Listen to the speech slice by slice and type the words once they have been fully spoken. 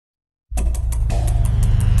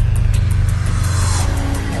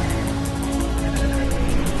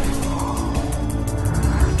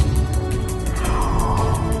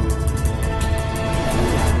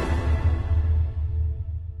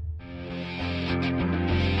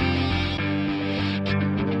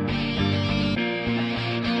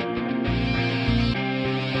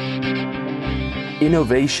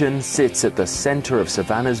Innovation sits at the center of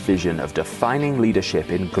Savanna's vision of defining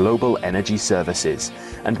leadership in global energy services.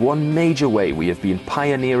 And one major way we have been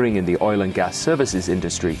pioneering in the oil and gas services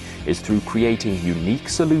industry is through creating unique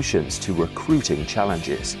solutions to recruiting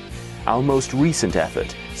challenges. Our most recent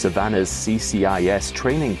effort, Savanna's CCIS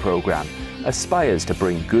training program, aspires to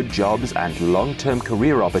bring good jobs and long-term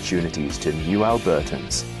career opportunities to new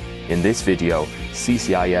Albertans. In this video,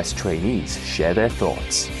 CCIS trainees share their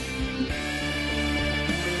thoughts.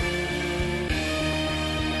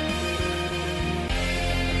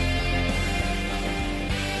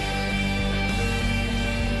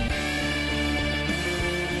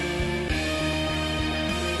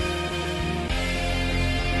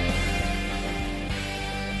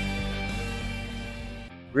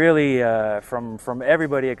 Really, from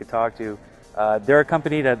everybody I could talk to, they're a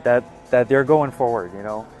company that they're going forward. You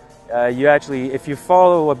know, you actually, if you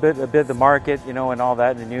follow a bit the market, you know, and all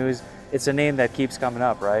that in the news, it's a name that keeps coming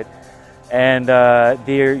up, right? And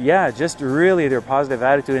they're just really their positive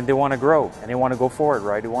attitude, and they want to grow and they want to go forward,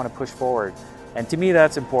 right? They want to push forward, and to me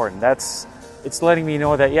that's important. It's letting me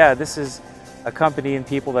know that this is a company and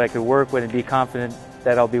people that I could work with and be confident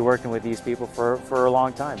that I'll be working with these people for a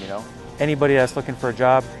long time. You know. Anybody that's looking for a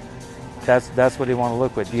job, that's what they want to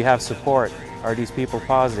look with. Do you have support? Are these people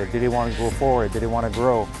positive? Do they want to go forward? Do they want to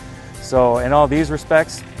grow? So in all these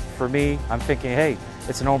respects, for me, I'm thinking, hey,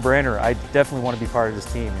 it's a no-brainer. I definitely want to be part of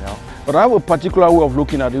this team, you know. But I have a particular way of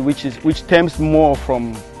looking at it, which stems more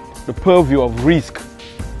from the purview of risk.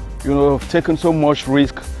 You know, I've taken so much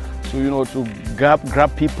risk to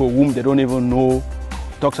grab people whom they don't even know.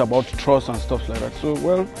 Talks about trust and stuff like that. So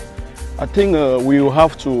well, I think we will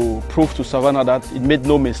have to prove to Savanna that it made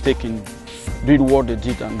no mistake in doing what they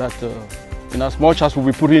did, and that in as much as we'll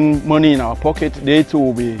be putting money in our pocket, they too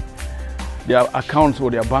will be, their accounts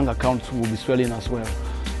or their bank accounts will be swelling as well.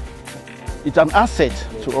 It's an asset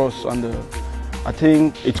to us, and I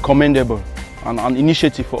think it's commendable and an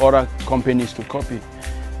initiative for other companies to copy,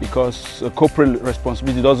 because corporate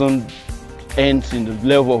responsibility doesn't end in the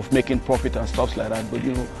level of making profit and stuff like that,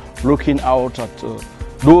 but looking out at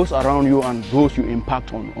those around you and those you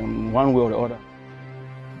impact on one way or the other.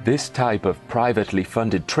 This type of privately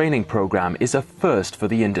funded training program is a first for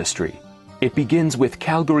the industry. It begins with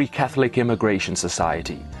Calgary Catholic Immigration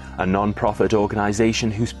Society, a non-profit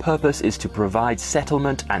organization whose purpose is to provide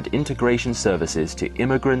settlement and integration services to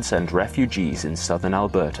immigrants and refugees in southern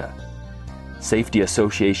Alberta. Safety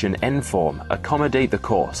Association Enform accommodate the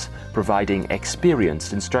course, providing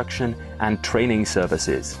experienced instruction and training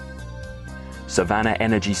services. Savanna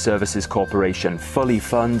Energy Services Corporation fully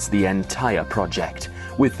funds the entire project,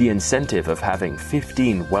 with the incentive of having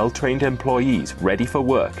 15 well-trained employees ready for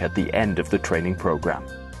work at the end of the training program.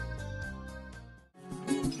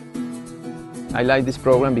 I like this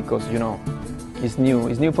program because, it's new.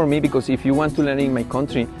 It's new for me because if you want to learn in my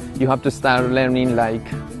country, you have to start learning like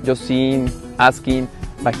just seeing, asking.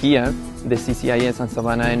 But here, the CCIS and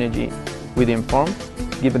Savanna Energy with Inform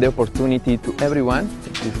give the opportunity to everyone,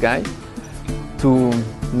 this guy, to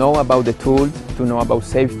know about the tools, to know about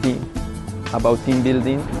safety, about team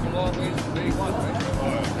building.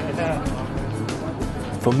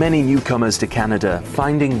 For many newcomers to Canada,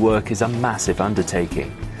 finding work is a massive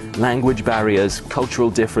undertaking. Language barriers, cultural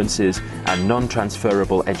differences, and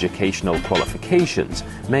non-transferable educational qualifications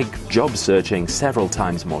make job searching several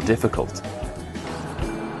times more difficult.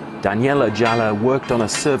 Daniel Ajala worked on a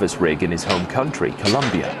service rig in his home country,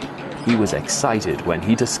 Colombia. He was excited when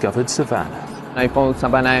he discovered Savanna. I found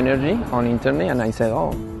Savanna Energy on internet and I said,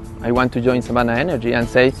 oh, I want to join Savanna Energy, and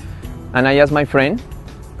I asked my friend,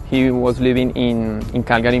 he was living in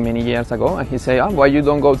Calgary many years ago, and he said, oh, why you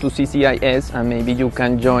don't go to CCIS and maybe you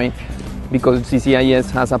can join, because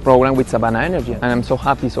CCIS has a program with Savanna Energy. And I'm so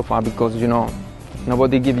happy so far because,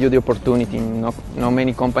 nobody gives you the opportunity, not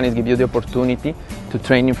many companies give you the opportunity to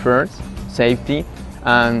train you first, safety,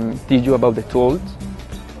 and teach you about the tools.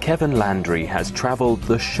 Kevin Landry has traveled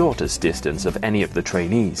the shortest distance of any of the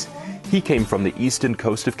trainees. He came from the eastern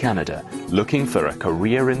coast of Canada, looking for a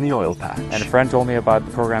career in the oil patch. And a friend told me about the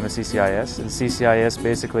program at CCIS, and CCIS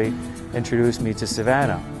basically introduced me to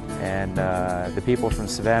Savanna. And the people from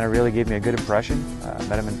Savanna really gave me a good impression. I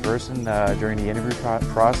met them in person during the interview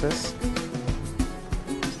process.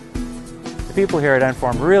 The people here at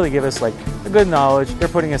Inform really give us like a good knowledge. They're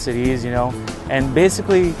putting us at ease, and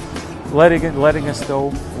basically letting us know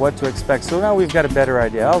what to expect. So now we've got a better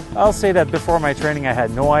idea. I'll say that before my training I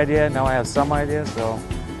had no idea. Now I have some idea, so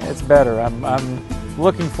it's better. I'm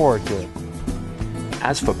looking forward to it.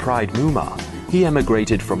 As for Pride Mumar, he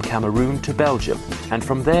emigrated from Cameroon to Belgium and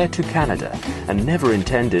from there to Canada, and never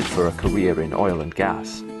intended for a career in oil and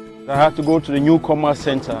gas. I had to go to the Newcomer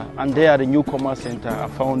Center, and there at the Newcomer Center I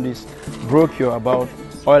found this brochure about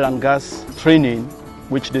oil and gas training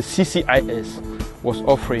which the CCIS was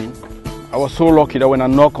offering. I was so lucky that when I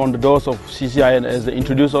knocked on the doors of CCIS, they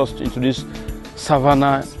introduced us into this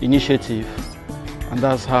Savanna initiative, and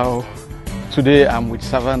that's how today I'm with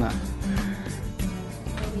Savanna.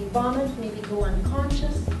 Maybe vomit, maybe go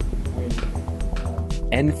unconscious.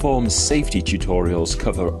 Enform's safety tutorials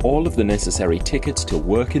cover all of the necessary tickets to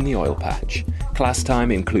work in the oil patch. Class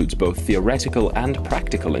time includes both theoretical and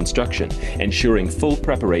practical instruction, ensuring full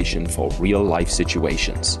preparation for real-life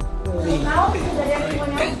situations. Now, so that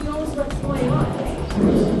everyone else knows what's going on.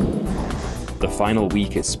 The final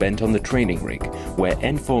week is spent on the training rig, where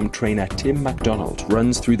Enform trainer Tim MacDonald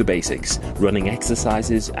runs through the basics, running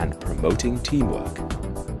exercises and promoting teamwork.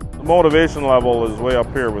 The motivation level is way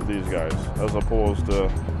up here with these guys, as opposed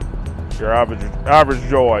to your average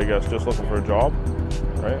Joe, I guess, just looking for a job,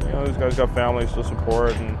 right? You know, these guys got families to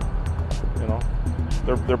support, and you know,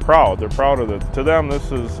 they're proud. They're proud of it. To them,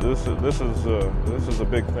 this is a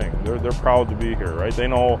big thing. They're proud to be here, right? They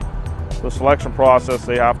know the selection process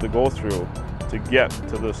they have to go through to get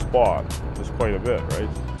to this spot is quite a bit, right?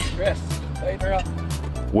 Yes.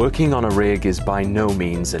 Working on a rig is by no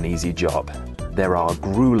means an easy job. There are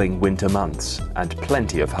grueling winter months and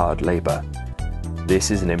plenty of hard labor. This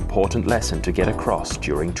is an important lesson to get across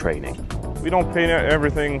during training. We don't paint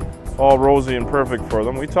everything all rosy and perfect for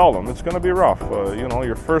them. We tell them it's going to be rough. You know,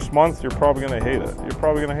 your first month, you're probably going to hate it. You're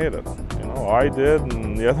probably going to hate it. You know, I did,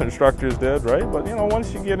 and the other instructors did, right? But you know,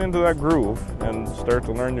 once you get into that groove and start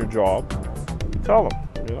to learn your job, you tell them.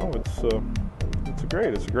 You know, it's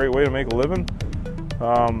great. It's a great way to make a living.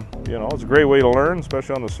 You know, it's a great way to learn,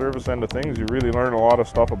 especially on the service end of things. You really learn a lot of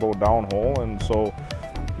stuff about downhole, and so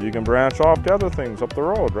you can branch off to other things up the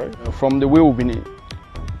road, right? From the way we've been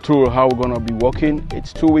through how we're going to be working,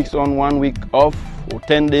 it's 2 weeks on, 1 week off, or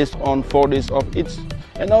 10 days on, 4 days off. It's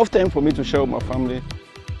enough time for me to share with my family.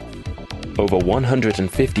 Over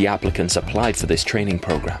 150 applicants applied for this training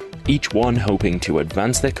program, each one hoping to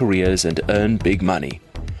advance their careers and earn big money.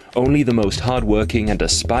 Only the most hardworking and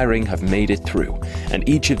aspiring have made it through, and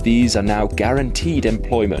each of these are now guaranteed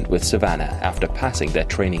employment with Savanna after passing their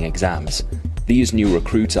training exams. These new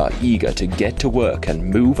recruits are eager to get to work and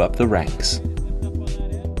move up the ranks.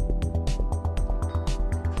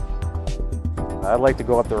 I'd like to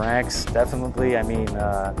go up the ranks, definitely. I mean,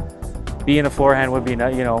 being a floor hand would be,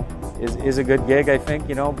 you know, is a good gig, I think,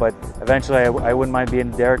 you know, but eventually I wouldn't mind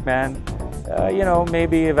being a derrick man. You know,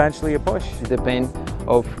 maybe eventually a push. It depends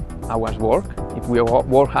of our work. If we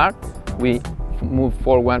work hard, we move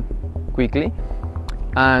forward quickly.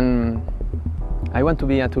 And I want to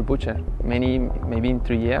be a tool butcher, maybe in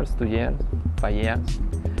 3 years, 2 years, 5 years.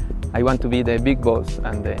 I want to be the big boss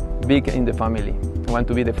and the big in the family. I want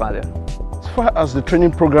to be the father. As far as the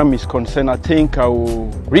training program is concerned, I think I will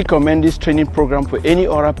recommend this training program for any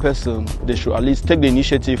other person. They should at least take the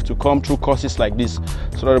initiative to come through courses like this,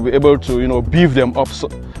 so that they'll be able to, you know, beef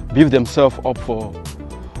themselves up for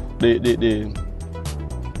the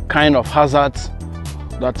kind of hazards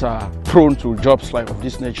that are prone to jobs like of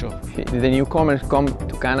this nature. If the newcomers come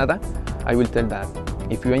to Canada, I will tell that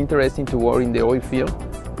if you're interested to work in the oil field,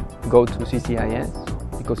 go to CCIS,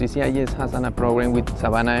 because CCIS has a program with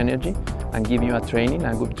Savanna Energy and give you a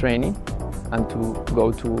good training, and to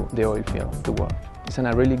go to the oil field to work. It's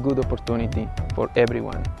a really good opportunity for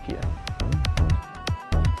everyone here.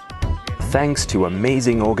 Thanks to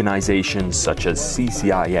amazing organizations such as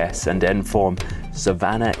CCIS and Enform,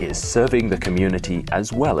 Savanna is serving the community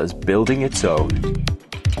as well as building its own.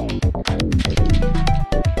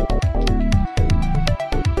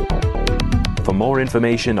 For more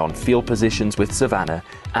information on field positions with Savanna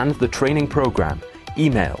and the training program,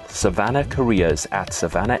 email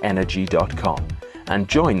savannacareers@savannaenergy.com and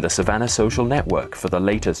join the Savanna social network for the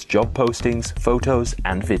latest job postings, photos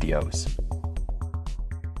and videos.